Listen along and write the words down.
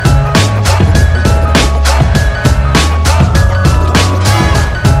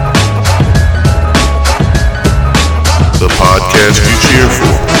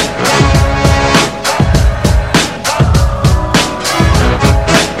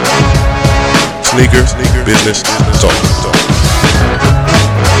Sneaker Business Talk.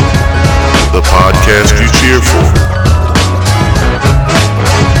 The podcast you cheer for.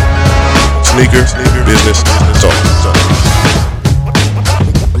 Sneaker Business Talk.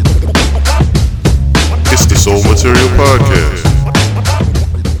 It's the Soul Material Podcast.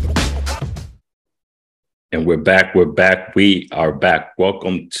 And we're back. We are back.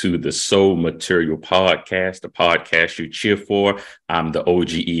 Welcome to the Soul Material Podcast, the podcast you cheer for. I'm the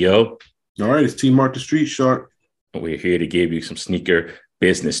OGEO. All right, it's Team Mark the Street Shark. We're here to give you some sneaker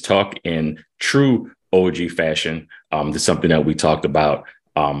business talk in true OG fashion. This is something that we talked about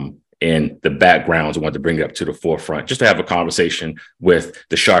in the backgrounds. I wanted to bring it up to the forefront just to have a conversation with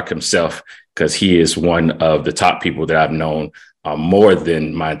the Shark himself, because he is one of the top people that I've known more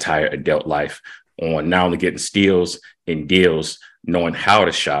than my entire adult life on not only getting steals and deals, knowing how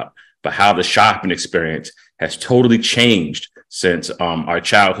to shop, but how the shopping experience has totally changed since our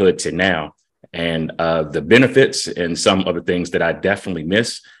childhood to now, and the benefits and some of the things that I definitely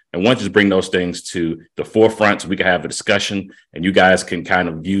miss. And want to just bring those things to the forefront so we can have a discussion and you guys can kind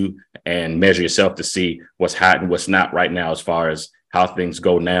of view and measure yourself to see what's hot and what's not right now as far as how things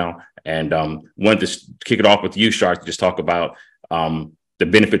go now. And wanted to kick it off with you, Shark, to just talk about the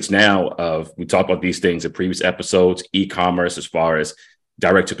benefits now of, we talked about these things in previous episodes, e-commerce as far as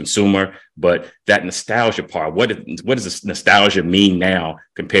direct to consumer, but that nostalgia part, what does this nostalgia mean now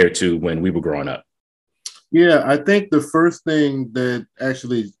compared to when we were growing up? Yeah, I think the first thing that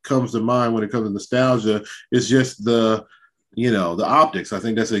actually comes to mind when it comes to nostalgia is just the optics. I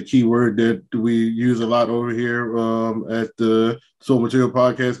think that's a key word that we use a lot over here at the Soul Material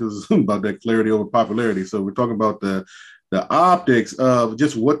Podcast, because it's about that clarity over popularity. So we're talking about the optics of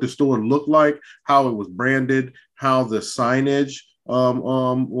just what the store looked like, how it was branded, how the signage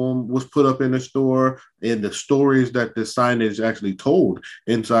was put up in the store, and the stories that the signage actually told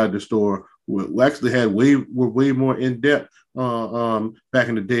inside the store we actually were way more in depth back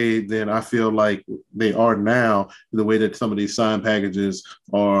in the day than I feel like they are now. The way that some of these sign packages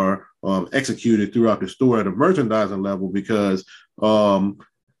are executed throughout the store at a merchandising level, because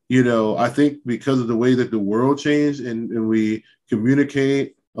I think because of the way that the world changed and we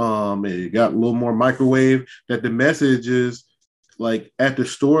communicate, it got a little more microwave, that the messages like at the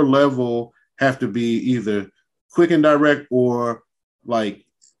store level have to be either quick and direct, or like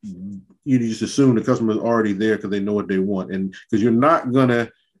you just assume the customer is already there because they know what they want. And because you're not going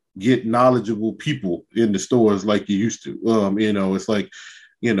to get knowledgeable people in the stores like you used to. It's like,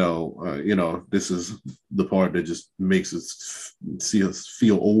 this is the part that just makes us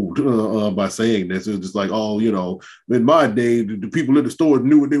feel old by saying this. It's just like, in my day, the people in the store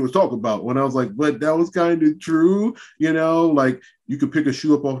knew what they was talking about. When I was like, but that was kind of true, like you could pick a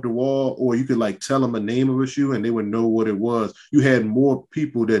shoe up off the wall, or you could like tell them a name of a shoe and they would know what it was. You had more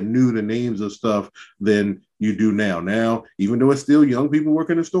people that knew the names of stuff than you do now. Now, even though it's still young people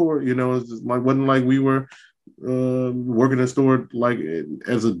working the store, it's just like, wasn't like we were working in the store like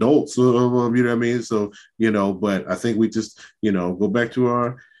as adults, you know what I mean? So, but I think we just, go back to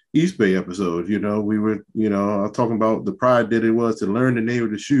our East Bay episode, we were, I was talking about the pride that it was to learn the name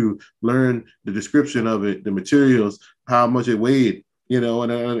of the shoe, learn the description of it, the materials, how much it weighed,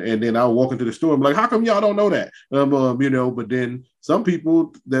 and then I'll walk into the store and be like, how come y'all don't know that? But then some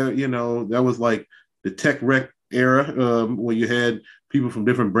people that, that was like the tech wreck era, when you had people from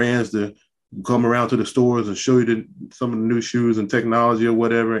different brands to come around to the stores and show you some of the new shoes and technology or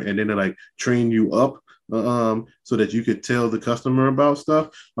whatever, and then they like train you up so that you could tell the customer about stuff.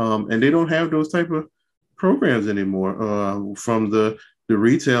 And they don't have those type of programs anymore from the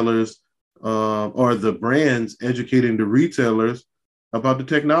retailers or the brands educating the retailers about the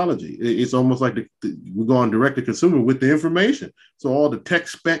technology. It's almost like we're going direct to consumer with the information. So all the tech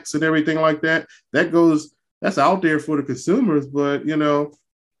specs and everything like that, that's out there for the consumers, but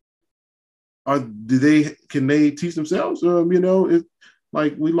can they teach themselves? It's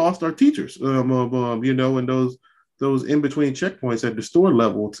like we lost our teachers, and those in between checkpoints at the store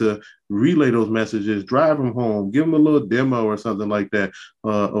level to relay those messages, drive them home, give them a little demo or something like that,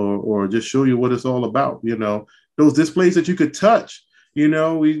 or just show you what it's all about. Those displays that you could touch. We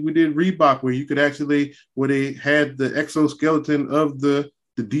did Reebok where you could where they had the exoskeleton of the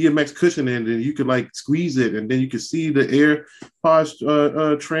DMX cushion in, and you could like squeeze it, and then you could see the air pods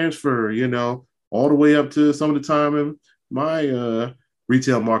transfer, all the way up to some of the time in my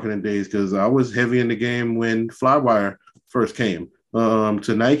retail marketing days, because I was heavy in the game when Flywire first came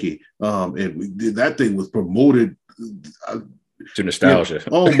to Nike, and that thing was promoted To nostalgia.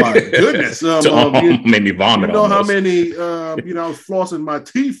 Oh my goodness! Made me vomit. You know almost. how many? I was flossing my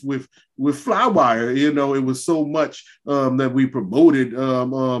teeth with Flywire. It was so much that we promoted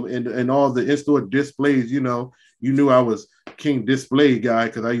and all the in-store displays. You knew I was king display guy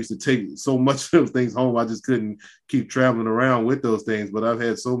because I used to take so much of things home. I just couldn't keep traveling around with those things. But I've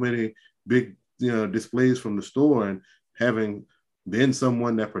had so many big displays from the store, and having been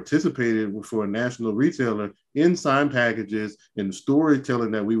someone that participated for a national retailer in sign packages and the storytelling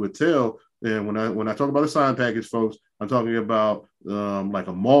that we would tell. And when I talk about a sign package, folks, I'm talking about like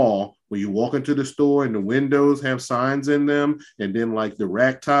a mall where you walk into the store and the windows have signs in them, and then like the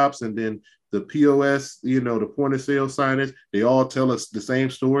rack tops, and then the POS, the point of sale signage, they all tell us the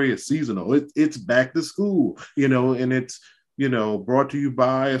same story. It's seasonal. It's back to school, and it's, brought to you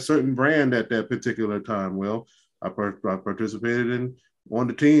by a certain brand at that particular time. Well, I participated on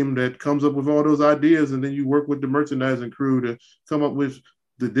the team that comes up with all those ideas, and then you work with the merchandising crew to come up with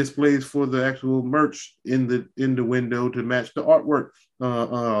the displays for the actual merch in the window to match the artwork.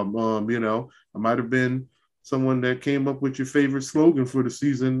 I might have been someone that came up with your favorite slogan for the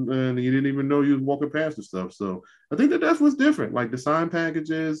season, and you didn't even know you was walking past the stuff. So I think that's what's different, like the sign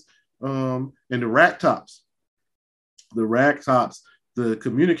packages and the rack tops. The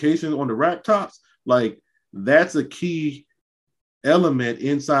communication on the rack tops, like, that's a key element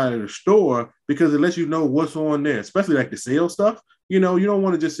inside of the store because it lets you know what's on there, especially like the sale stuff. You don't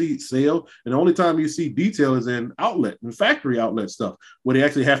want to just see sale. And the only time you see detail is in outlet and factory outlet stuff where they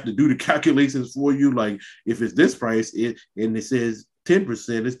actually have to do the calculations for you. Like if it's this price, and it says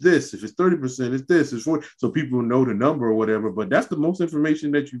 10%, it's this. If it's 30%, it's this. It's 40. So people know the number or whatever. But that's the most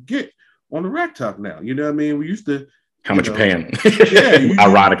information that you get on the rack top now. You know what I mean? We used to. How much you're paying? Yeah,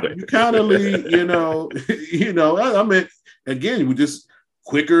 ironically, you kind of I mean, again, we just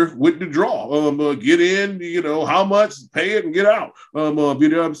quicker with the draw. Get in, how much, pay it, and get out. You know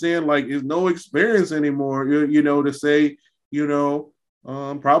what I'm saying? Like, there's no experience anymore. To say,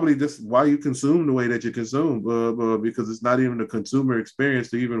 probably just why you consume the way that you consume, because it's not even a consumer experience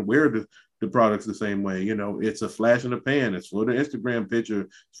to even wear the products the same way. It's a flash in the pan. It's for the Instagram picture.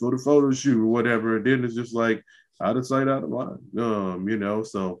 It's for the photo shoot or whatever. And then it's just like, out of sight, out of mind. But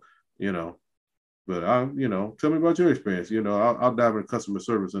tell me about your experience. I'll dive into customer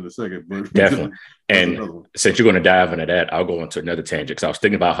service in a second. But definitely. And since you're going to dive into that, I'll go into another tangent. Because I was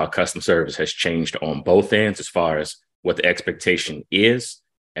thinking about how customer service has changed on both ends as far as what the expectation is,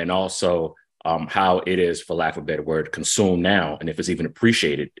 and also how it is, for lack of a better word, consumed now, and if it's even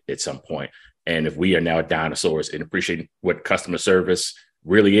appreciated at some point. And if we are now dinosaurs in appreciating what customer service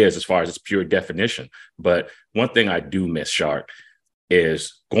really is as far as its pure definition. But one thing I do miss, Shark,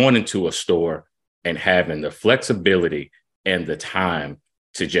 is going into a store and having the flexibility and the time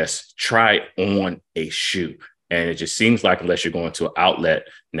to just try on a shoe. And it just seems like unless you're going to an outlet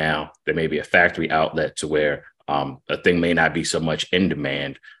now, there may be a factory outlet to where a thing may not be so much in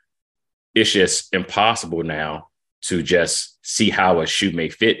demand. It's just impossible now to just see how a shoe may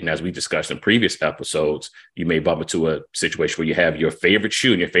fit. And as we discussed in previous episodes, you may bump into a situation where you have your favorite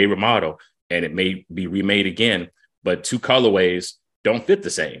shoe and your favorite model, and it may be remade again, but two colorways don't fit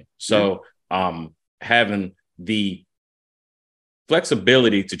the same. So having the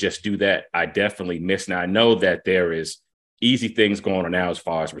flexibility to just do that, I definitely miss. Now, I know that there is easy things going on now as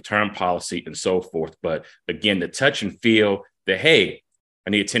far as return policy and so forth. But again, the touch and feel that, hey, I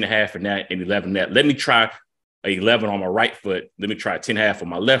need a 10.5 in that and 11 in that. Let me try 11 on my right foot. Let me try 10.5 on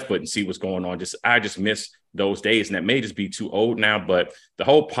my left foot and see what's going on. I just miss those days. And that may just be too old now, but the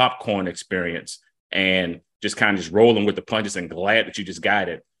whole popcorn experience and just kind of just rolling with the punches and glad that you just got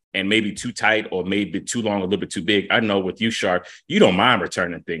it, and maybe too tight or maybe too long, a little bit too big. I know with you, Shark, you don't mind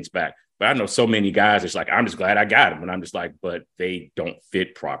returning things back, but I know so many guys, it's like, I'm just glad I got them. And I'm just like, but they don't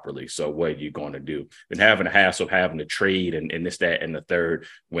fit properly. So what are you going to do? And having a hassle of having to trade and this, that, and the third,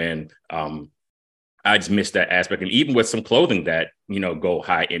 when I just miss that aspect. And even with some clothing that, go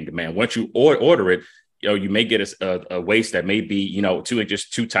high in demand, once you order it, you may get a waist that may be, 2 inches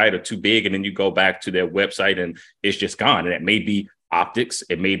too tight or too big. And then you go back to their website and it's just gone. And it may be optics.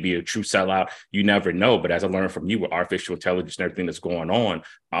 It may be a true sellout. You never know. But as I learned from you with artificial intelligence and everything that's going on,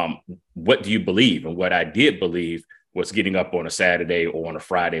 what do you believe? And what I did believe was getting up on a Saturday or on a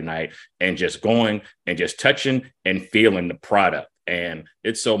Friday night and just going and just touching and feeling the product. And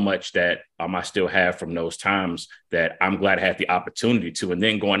it's so much that I still have from those times that I'm glad I had the opportunity to. And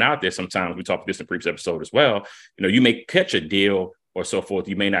then going out there, sometimes we talked about this in the previous episode as well. You may catch a deal or so forth.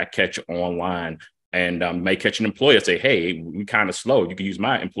 You may not catch it online, and may catch an employer say, hey, we kind of slow. You can use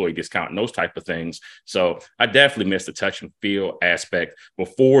my employee discount and those type of things. So I definitely miss the touch and feel aspect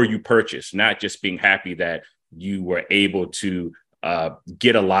before you purchase, not just being happy that you were able to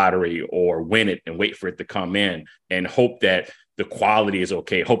get a lottery or win it and wait for it to come in and hope that the quality is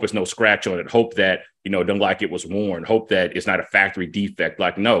okay. Hope there's no scratch on it. Hope that, don't like it was worn. Hope that it's not a factory defect.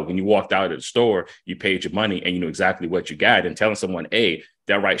 Like, no, when you walked out of the store, you paid your money and you know exactly what you got. And telling someone, hey,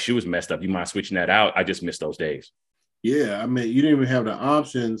 that right shoe is messed up, you mind switching that out? I just miss those days. Yeah, I mean, you didn't even have the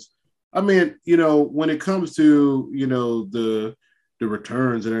options. I mean, when it comes to, the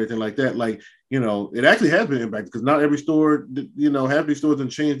returns and everything like that, like, it actually has been impacted because not every store, half these stores have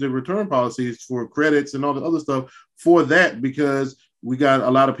changed their return policies for credits and all the other stuff for that, because we got a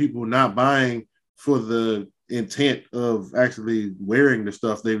lot of people not buying for the intent of actually wearing the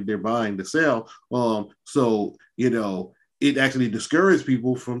stuff they're buying to sell. So, it actually discouraged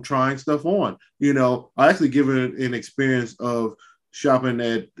people from trying stuff on. I actually given an experience of shopping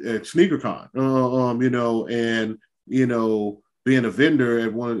at SneakerCon, and being a vendor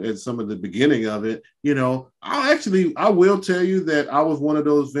at some of the beginning of it. I will tell you that I was one of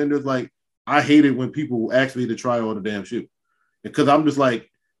those vendors. Like, I hated when people asked me to try on a damn shoe, because I'm just like,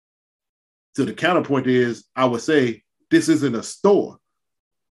 so the counterpoint is, I would say, this isn't a store.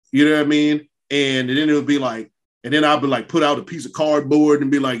 You know what I mean? And then it would be like, and then I'll be like, put out a piece of cardboard and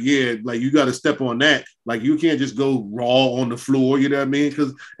be like, yeah, like, you got to step on that. Like, you can't just go raw on the floor. You know what I mean?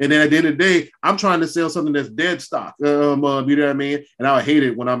 And then at the end of the day, I'm trying to sell something that's dead stock. You know what I mean? And I hate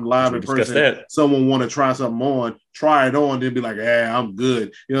it when I'm live in person. Someone want to try something on, try it on, then be like, I'm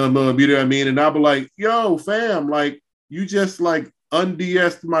good. You know what I mean? And I'll be like, yo, fam, like, you just like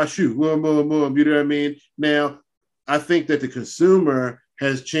unds my shoe. You know what I mean? Now, I think that the consumer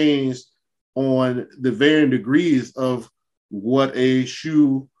has changed on the varying degrees of what a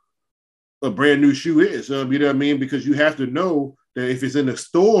brand new shoe is. You know what I mean? Because you have to know that if it's in the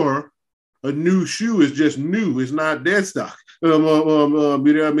store, a new shoe is just new. It's not dead stock. You know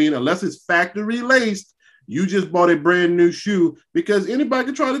what I mean? Unless it's factory laced, you just bought a brand new shoe, because anybody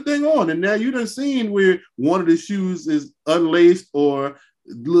can try the thing on. And now you done seen where one of the shoes is unlaced or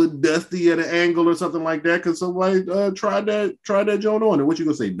a little dusty at an angle or something like that, because somebody tried that joint on. And what you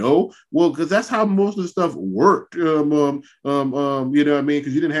gonna say? No? Well, because that's how most of the stuff worked. You know what I mean?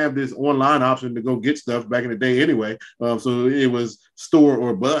 Because you didn't have this online option to go get stuff back in the day anyway. So it was store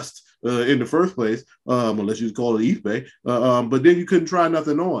or bust in the first place, unless you call it eBay. But then you couldn't try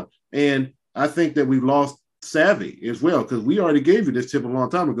nothing on. And I think that we've lost savvy as well, because we already gave you this tip a long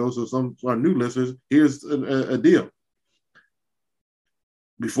time ago. So some of our new listeners, here's a deal.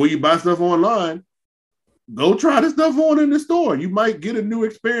 Before you buy stuff online, go try the stuff on in the store. You might get a new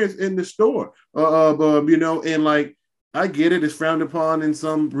experience in the store. And like, I get it, it's frowned upon in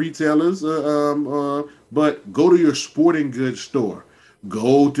some retailers, but go to your sporting goods store.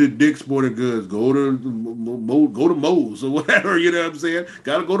 Go to Dick's Sporting Goods. Go to Moe's or whatever. You know what I'm saying?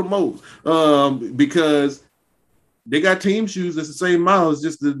 Got to go to Moe's, because they got team shoes that's the same model. It's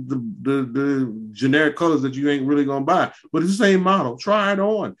just the generic colors that you ain't really gonna buy, but it's the same model. Try it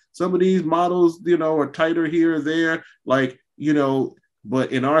on. Some of these models, are tighter here or there, like,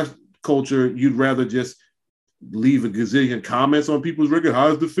 but in our culture, you'd rather just leave a gazillion comments on people's record.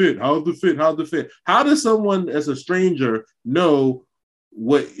 How's the fit? How's the fit? How's the fit? How does someone as a stranger know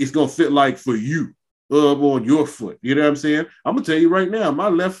what it's gonna fit like for you on your foot? You know what I'm saying? I'm gonna tell you right now, my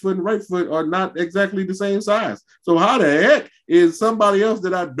left foot and right foot are not exactly the same size. So how the heck is somebody else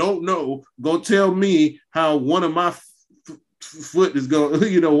that I don't know gonna tell me how one of my foot is going,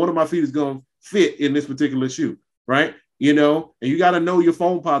 one of my feet is gonna fit in this particular shoe, right? And you got to know your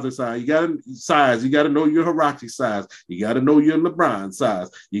foam positive size. You got to know your Hirachi size. You got to know your LeBron size.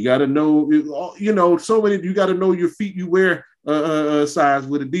 You got to know, so many. You got to know your feet you wear size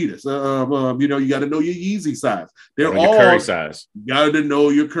with Adidas. You got to know your Yeezy size. They're all Curry size. You got to know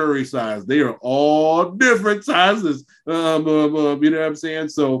your Curry size. They are all different sizes. You know what I'm saying?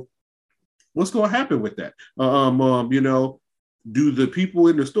 So, what's going to happen with that? Do the people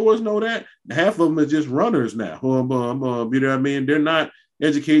in the stores know that? Half of them are just runners now. You know what I mean? They're not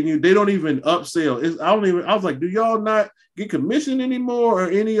educating you. They don't even upsell. I was like, do y'all not get commission anymore or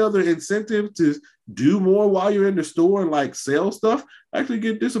any other incentive to do more while you're in the store and like sell stuff? I actually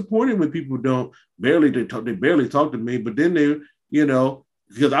get disappointed when people they barely talk to me, but then they,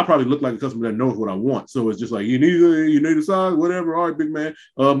 because I probably look like a customer that knows what I want. So it's just like, you need a size, whatever. All right, big man.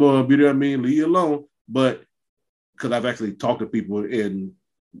 You know what I mean? Leave you alone. But because I've actually talked to people and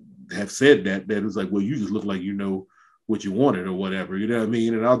have said that it's like, well, you just look like you know what you wanted or whatever, you know what I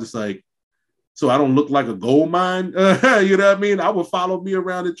mean? And I'll just like, so I don't look like a gold mine. You know what I mean? I would follow me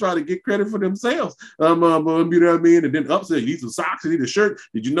around and try to get credit for themselves. You know what I mean? And then upsell, you need some socks, you need a shirt.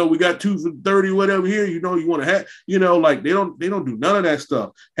 Did you know we got 2 for 30, whatever here? You know, you want to have, you know, like they don't do none of that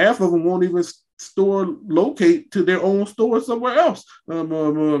stuff. Half of them won't even locate to their own store somewhere else. You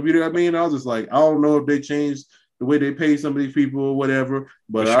know what I mean? I was just like, I don't know if they changed the way they pay some of these people or whatever.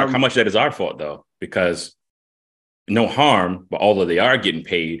 But how much that is our fault though? Because no harm, but although they are getting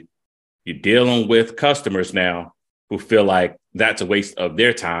paid, you're dealing with customers now who feel like that's a waste of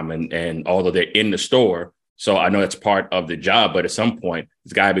their time. And although they're in the store, so I know that's part of the job, but at some point,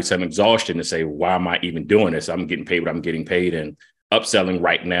 there's got to be some exhaustion to say, why am I even doing this? I'm getting paid what I'm getting paid. And upselling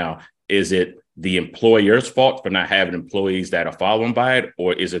right now, is it the employer's fault for not having employees that are following by it?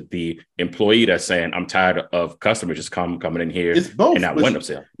 Or is it the employee that's saying, I'm tired of customers just coming in here it's both, and not wanting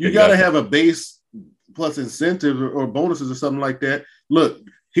to upsell? You got to have a base plus incentives or bonuses or something like that. Look,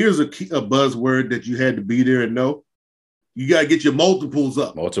 here's a buzzword that you had to be there and know. You got to get your multiples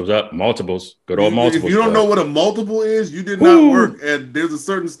up. Multiples. Good old multiples. If you don't know what a multiple is, you did not work. And there's a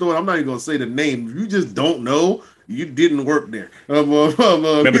certain store, I'm not even going to say the name. If you just don't know, you didn't work there. Remember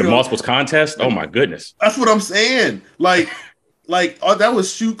the multiples contest? Oh, my goodness. That's what I'm saying. Like that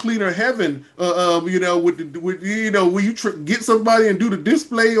was shoe cleaner heaven. You know, with you know, when you get somebody and do the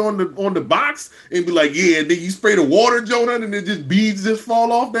display on the box and be like, yeah, and then you spray the water joint on and then just beads just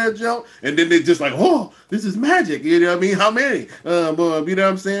fall off that joint, and then they just like, oh, this is magic. You know what I mean? How many? You know what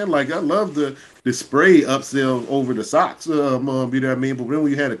I'm saying? Like I love the spray upsell over the socks. You know what I mean? But then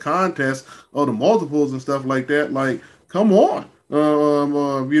when you had a contest of the multiples and stuff like that, like come on,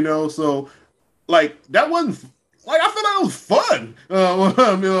 you know, so like that wasn't. Like I feel like it was fun. You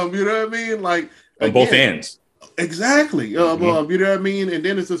know what I mean? Like on both ends. Exactly. You know what I mean? And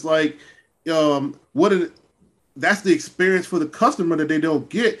then it's just like, that's the experience for the customer that they don't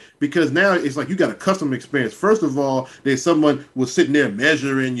get, because now it's like you got a customer experience. First of all, there's someone was sitting there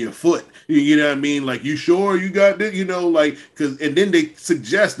measuring your foot. You know what I mean? Like, you sure you got this? You know, like, and then they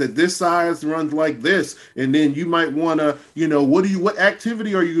suggest that this size runs like this, and then you might want to, you know, what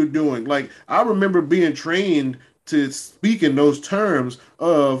activity are you doing? Like, I remember being trained to speak in those terms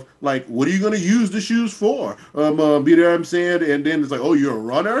of like, what are you going to use the shoes for? You know what I'm saying? And then it's like, oh, you're a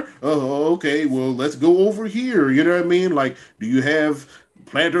runner? Oh, okay, well, let's go over here. You know what I mean? Like, do you have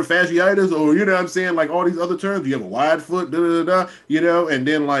plantar fasciitis, or, you know what I'm saying? Like all these other terms, do you have a wide foot, you know? And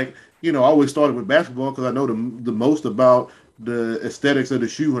then like, you know, I always started with basketball because I know the most about the aesthetics of the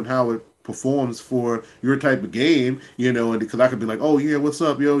shoe and how it performs for your type of game, you know, and because I could be like, oh yeah, what's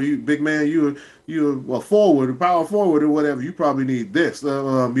up, yo, you big man, you're a forward, a power forward or whatever, you probably need this,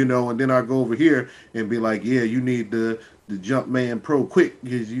 you know, and then I go over here and be like, yeah, you need the Jumpman Pro Quick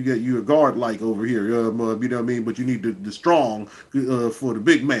because you a guard like over here, you know what I mean, but you need the strong for the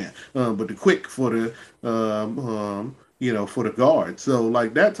big man, but the quick for the you know, for the guard. So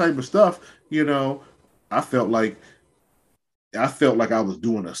like that type of stuff, you know, I felt like I was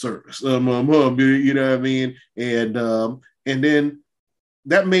doing a service, you know what I mean? And then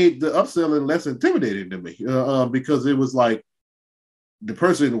that made the upselling less intimidating to me because it was like the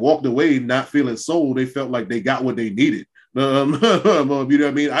person walked away not feeling sold. They felt like they got what they needed. You know what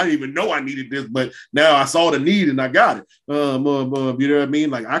I mean? I didn't even know I needed this, but now I saw the need and I got it. You know what I mean?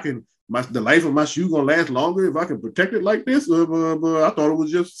 Like the life of my shoe gonna last longer if I can protect it like this. I thought it was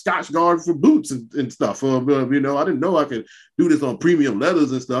just Scotch Guard for boots and stuff. You know, I didn't know I could do this on premium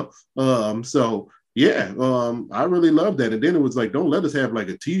leathers and stuff. So yeah, I really love that. And then it was like, don't let us have like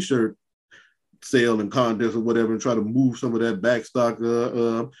a T-shirt sale and contest or whatever and try to move some of that back stock.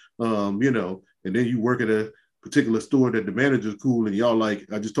 You know, and then you work at a particular store that the manager's cool and y'all like,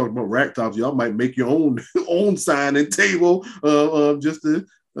 I just talked about rack tops. Y'all might make your own sign and table just to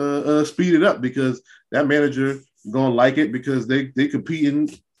speed it up, because that manager gonna like it because they competing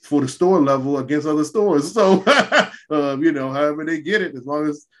for the store level against other stores. So you know, however they get it, as long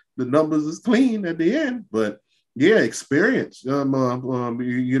as the numbers is clean at the end. But yeah, experience. You know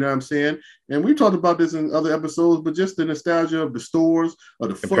what I'm saying? And we talked about this in other episodes, but just the nostalgia of the stores or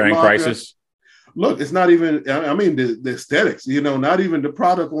the comparing prices. Look, it's not even, I mean, the aesthetics, you know, not even the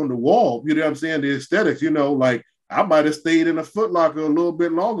product on the wall, you know what I'm saying? The aesthetics, you know, like I might have stayed in a Foot Locker a little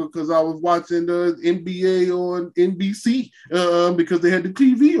bit longer because I was watching the NBA on NBC because they had the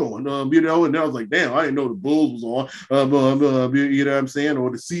TV on, you know, and I was like, damn, I didn't know the Bulls was on, you know what I'm saying?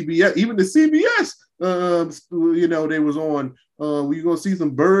 Or the CBS, even the CBS, you know, they was on, you're going to see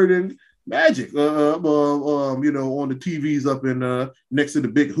some Bird and Magic, you know, on the TVs up in next to the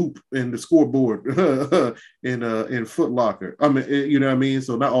big hoop and the scoreboard in Foot Locker. I mean, you know what I mean?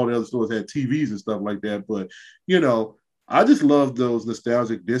 So not all the other stores had TVs and stuff like that, but you know, I just love those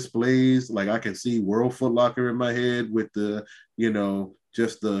nostalgic displays. Like I can see World Foot Locker in my head with the,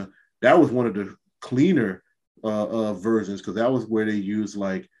 that was one of the cleaner versions because that was where they used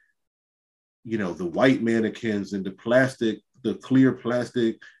like, the white mannequins and the clear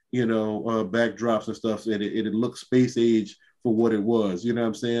plastic, backdrops and stuff. And it looked space age for what it was. You know what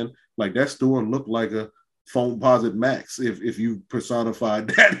I'm saying? Like that store looked like a Foamposite Max if you personified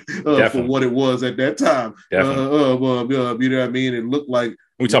that for what it was at that time. You know what I mean? It looked like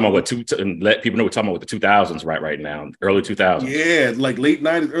we're talking about and let people know we're talking about the 2000s right now, early 2000s. Yeah, like late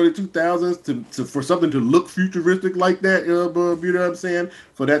 90s, early 2000s to for something to look futuristic like that, you know what I'm saying?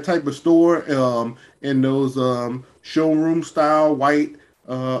 For that type of store, in those showroom style white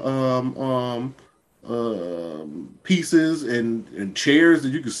pieces and chairs that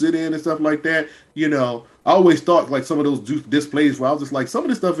you could sit in and stuff like that. I always thought like some of those displays where I was just like, some of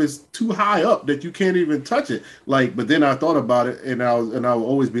this stuff is too high up that you can't even touch it. Like, but then I thought about it and I would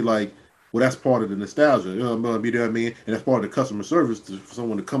always be like, well, that's part of the nostalgia. You know what I mean? And that's part of the customer service for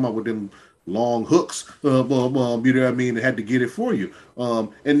someone to come up with them long hooks. You know what I mean? They had to get it for you.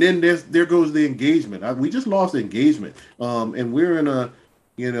 And then there goes the engagement. We just lost engagement. And we're in a,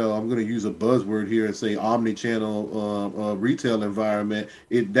 I'm going to use a buzzword here and say omni-channel retail environment.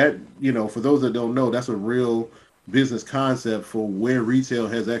 For those that don't know, that's a real business concept for where retail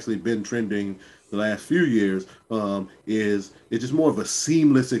has actually been trending the last few years. It's just more of a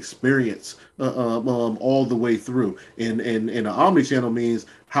seamless experience all the way through. And an omni-channel means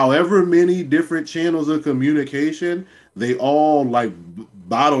however many different channels of communication, they all like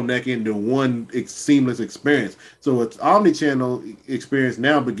bottleneck into one seamless experience. So it's omni-channel experience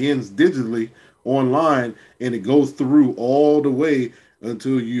now begins digitally online and it goes through all the way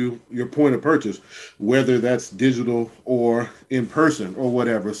until your point of purchase, whether that's digital or in person or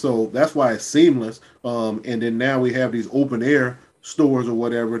whatever. So that's why it's seamless. And then now we have these open air stores or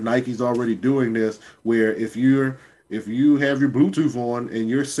whatever. Nike's already doing this, where if you have your Bluetooth on and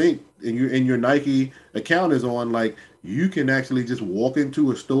you're synced and your Nike account is on, like you can actually just walk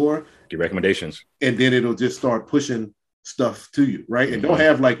into a store, get recommendations, and then it'll just start pushing stuff to you, right? Mm-hmm. And don't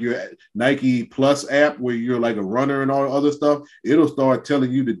have like your Nike Plus app where you're like a runner and all the other stuff. It'll start telling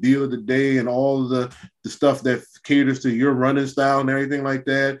you the deal of the day and all the stuff that caters to your running style and everything like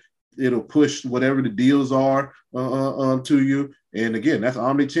that. It'll push whatever the deals are to you. And again, that's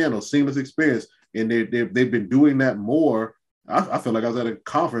omni-channel, seamless experience. And they've been doing that more. I feel like I was at a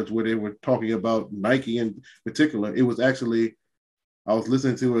conference where they were talking about Nike in particular. It was actually, I was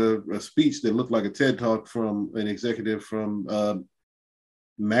listening to a speech that looked like a TED Talk from an executive from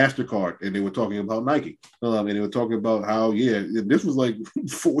MasterCard, and they were talking about Nike. And they were talking about how, this was like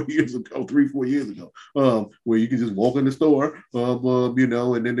 4 years ago, 3-4 years ago, where you can just walk in the store,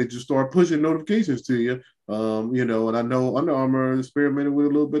 and then they just start pushing notifications to you. And I know Under Armour experimented with a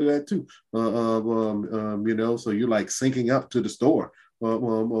little bit of that too. So you're like syncing up to the store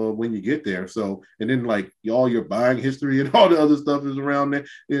when you get there. So, and then like all your buying history and all the other stuff is around there,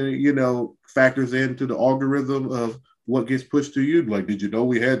 factors into the algorithm of what gets pushed to you. Like, did you know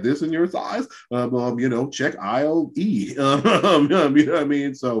we had this in your size? Check aisle E. You know what I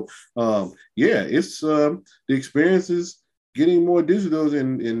mean? So, it's the experience is getting more digital,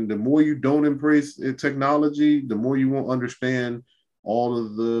 and the more you don't embrace technology, the more you won't understand all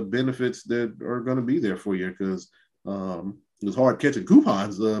of the benefits that are going to be there for you. Because it was hard catching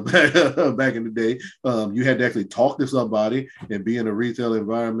coupons back in the day. You had to actually talk to somebody and be in a retail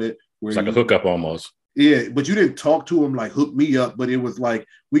environment where it's like a hookup almost. Yeah, but you didn't talk to them like hook me up, but it was like,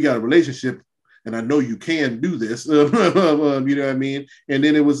 we got a relationship and I know you can do this. You know what I mean? And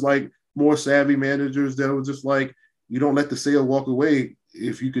then it was like more savvy managers that was just like, you don't let the sale walk away.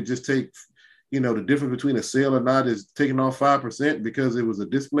 If you could just take, the difference between a sale or not is taking off 5% because it was a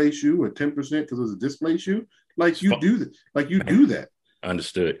display shoe, or 10% because it was a display shoe. Like you do that. Like you do that.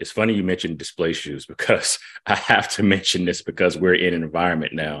 Understood. It's funny you mentioned display shoes, because I have to mention this because we're in an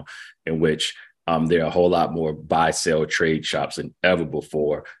environment now in which there are a whole lot more buy, sell, trade shops than ever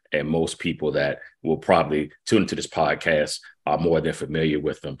before. And most people that will probably tune into this podcast are more than familiar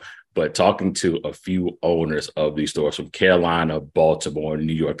with them. But talking to a few owners of these stores from Carolina, Baltimore,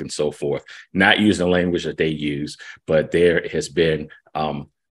 New York, and so forth, not using the language that they use, but there has been,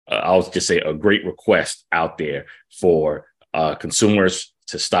 I'll just say, a great request out there for consumers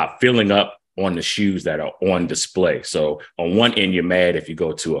to stop filling up on the shoes that are on display. So on one end, you're mad if you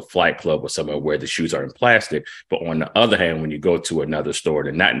go to a flight club or somewhere where the shoes are in plastic. But on the other hand, when you go to another store,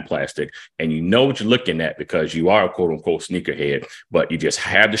 they're not in plastic, and you know what you're looking at because you are a quote unquote sneakerhead, but you just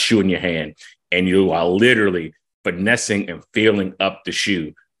have the shoe in your hand and you are literally finessing and feeling up the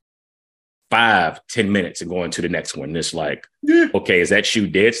shoe 5-10 minutes and going to the next one. And it's like, okay, is that shoe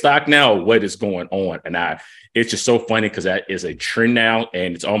dead stock now? Or what is going on? And it's just so funny because that is a trend now.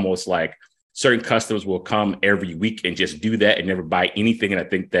 And it's almost like certain customers will come every week and just do that and never buy anything. And I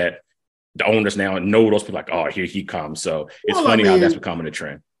think that the owners now know those people like, oh, here he comes. So it's funny how that's becoming a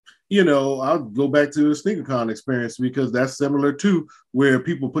trend. I'll go back to the SneakerCon experience because that's similar to where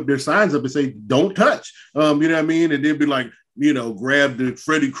people put their signs up and say, don't touch. You know what I mean? And they'd be like, grab the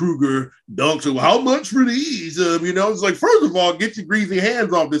Freddy Krueger dunks. So how much for these? It's like, first of all, get your greasy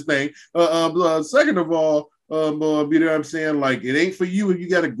hands off this thing. Second of all, you know what I'm saying? Like, it ain't for you if you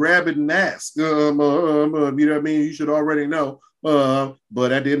got to grab it and ask. You know what I mean? You should already know.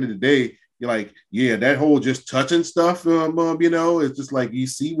 But at the end of the day, you're like, yeah, that whole just touching stuff, it's just like you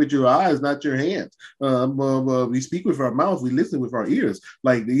see with your eyes, not your hands. We speak with our mouths, we listen with our ears.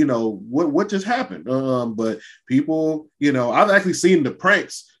 Like, what just happened? But people, I've actually seen the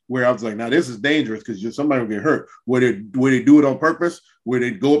pranks where I was like, now this is dangerous because somebody will get hurt. Where they do it on purpose, where they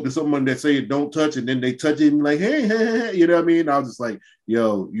go up to someone that say don't touch, and then they touch it and like, hey, you know what I mean? I was just like,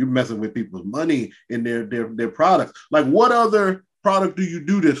 yo, you're messing with people's money and their products. Like, what other product do you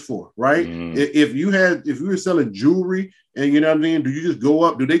do this for, right? If you were selling jewelry and you know what I mean, do they just go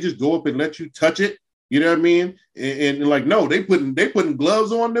up and let you touch it? You know what I mean? And like, no, they putting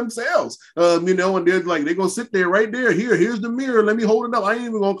gloves on themselves. And they're like, they're gonna sit there right there. Here's the mirror. Let me hold it up. I ain't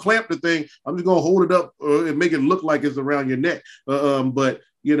even gonna clamp the thing. I'm just gonna hold it up and make it look like it's around your neck. But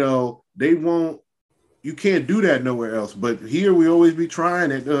they won't. You can't do that nowhere else. But here we always be trying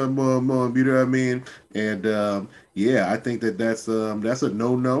it. You know what I mean? And I think that's a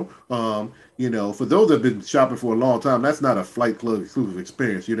no. For those that have been shopping for a long time, that's not a Flight Club exclusive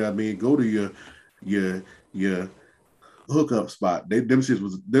experience. You know what I mean? Go to your hookup spot. Them things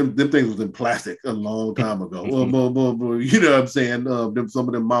was in plastic a long time ago. You know what I'm saying? Some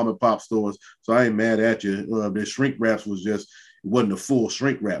of them mom and pop stores. So I ain't mad at you. Their shrink wraps was just. It wasn't a full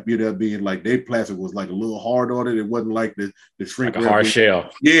shrink wrap, you know what I mean? Like their plastic was like a little hard on it. It wasn't like the shrink like wrap. A hard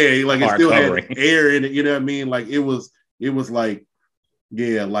shell. Yeah, like it still covering. Had air in it, you know what I mean? Like it was like,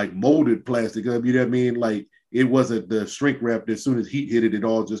 like molded plastic, you know what I mean? Like it wasn't the shrink wrap that as soon as heat hit it, it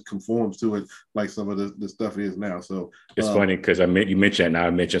all just conforms to it like some of the stuff is now. So it's funny because you mentioned now. I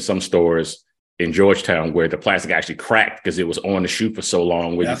mentioned some stores in Georgetown where the plastic actually cracked because it was on the shoe for so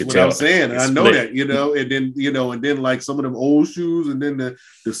long where that's you could what tell. I'm saying. I know that, and then like some of them old shoes and then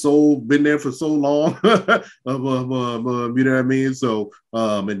the sole been there for so long. You know what I mean? So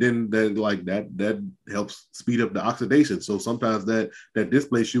and then that helps speed up the oxidation. So sometimes that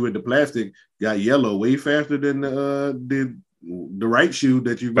display shoe in the plastic got yellow way faster than the right shoe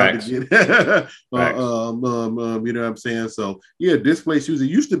that you're about to get. You know what I'm saying? So yeah, display shoes. It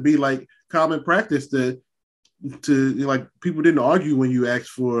used to be like common practice to like people didn't argue when you asked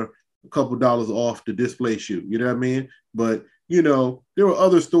for a couple dollars off the display shoe. You know what I mean? But there were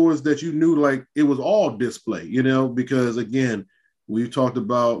other stores that you knew like it was all display. Because again, we've talked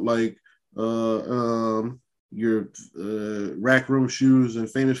about like your rack room shoes and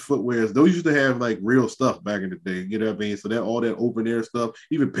famous footwears. Those used to have like real stuff back in the day. You know what I mean? So that all that open air stuff,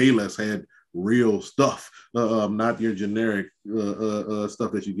 even Payless had real stuff, not your generic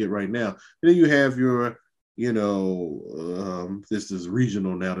stuff that you get right now. And then you have your, this is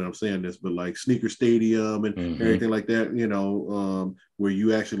regional now that I'm saying this, but like Sneaker Stadium and everything like that, where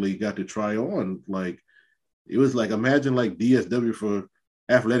you actually got to try on. Like it was like, imagine like DSW for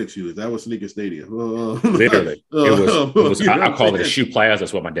athletic shoes. That was Sneaker Stadium. Literally. It was I call it a shoe plaza.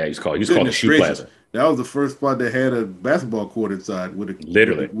 That's what my dad used to call it. He used to call it a shoe plaza. That was the first spot that had a basketball court inside with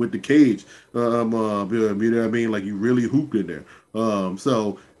the cage. You know what I mean? Like you really hooped in there.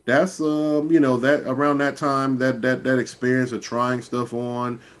 So that's that around that time that experience of trying stuff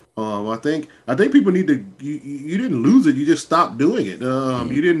on. I think people need to. You didn't lose it. You just stopped doing it.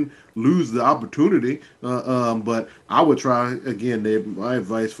 You didn't lose the opportunity. But I would try again. My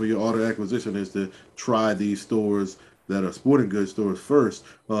advice for your auto acquisition is to try these stores that are sporting goods stores first,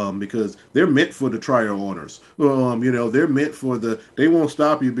 because they're meant for the trial owners. They're meant for they won't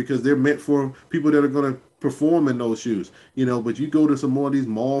stop you because they're meant for people that are going to perform in those shoes. But you go to some more of these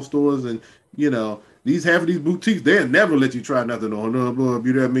mall stores and half of these boutiques, they'll never let you try nothing on.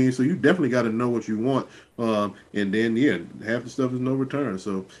 You know what I mean? So you definitely got to know what you want. And then half the stuff is no return.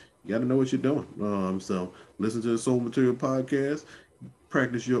 So you got to know what you're doing. So listen to the Soul Material podcast,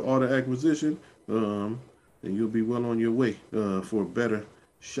 practice your auto acquisition, and you'll be well on your way for a better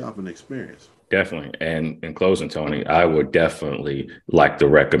shopping experience. Definitely. And in closing, Tony, I would definitely like to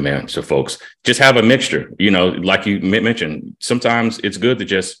recommend to folks, just have a mixture. Like you mentioned, sometimes it's good to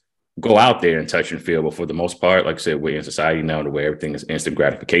just go out there and touch and feel. But for the most part, like I said, we're in society now where everything is instant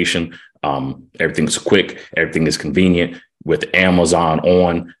gratification. Everything's quick. Everything is convenient. With Amazon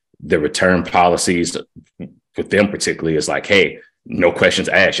on, the return policies with them particularly is like, hey, no questions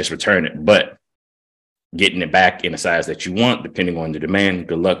asked, just return it. But getting it back in the size that you want, depending on the demand,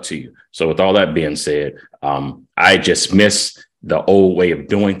 good luck to you. So with all that being said, I just miss the old way of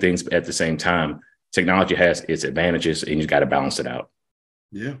doing things. But at the same time, technology has its advantages and you got to balance it out.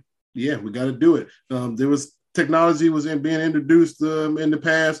 Yeah, we got to do it. There was technology was being introduced in the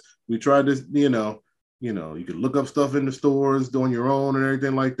past. We tried to, you could look up stuff in the stores on your own and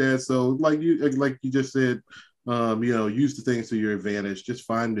everything like that. So like you just said, use the things to your advantage. Just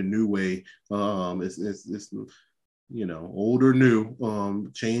find a new way. It's old or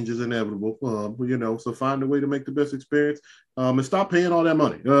new. Change is inevitable. So find a way to make the best experience. And stop paying all that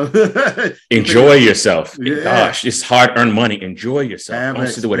money. Enjoy yourself. Yeah. Gosh, it's hard-earned money. Enjoy yourself. Don't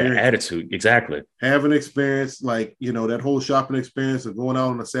sit there with an attitude. Exactly. Have an experience like, that whole shopping experience of going out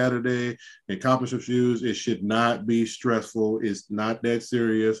on a Saturday and copping some shoes. It should not be stressful. It's not that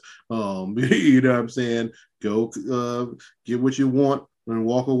serious. You know what I'm saying? Go get what you want and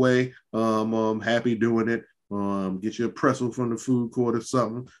walk away. Happy doing it. Get you a pretzel from the food court or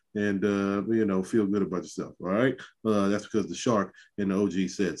something, and feel good about yourself. All right, that's because the shark and the OG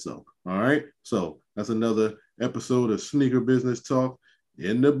said so. All right, so that's another episode of Sneaker Business Talk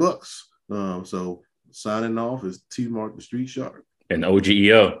in the books. So signing off is T Mark the Street Shark and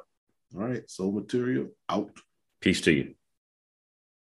OGEO. All right, Soul Material out. Peace to you.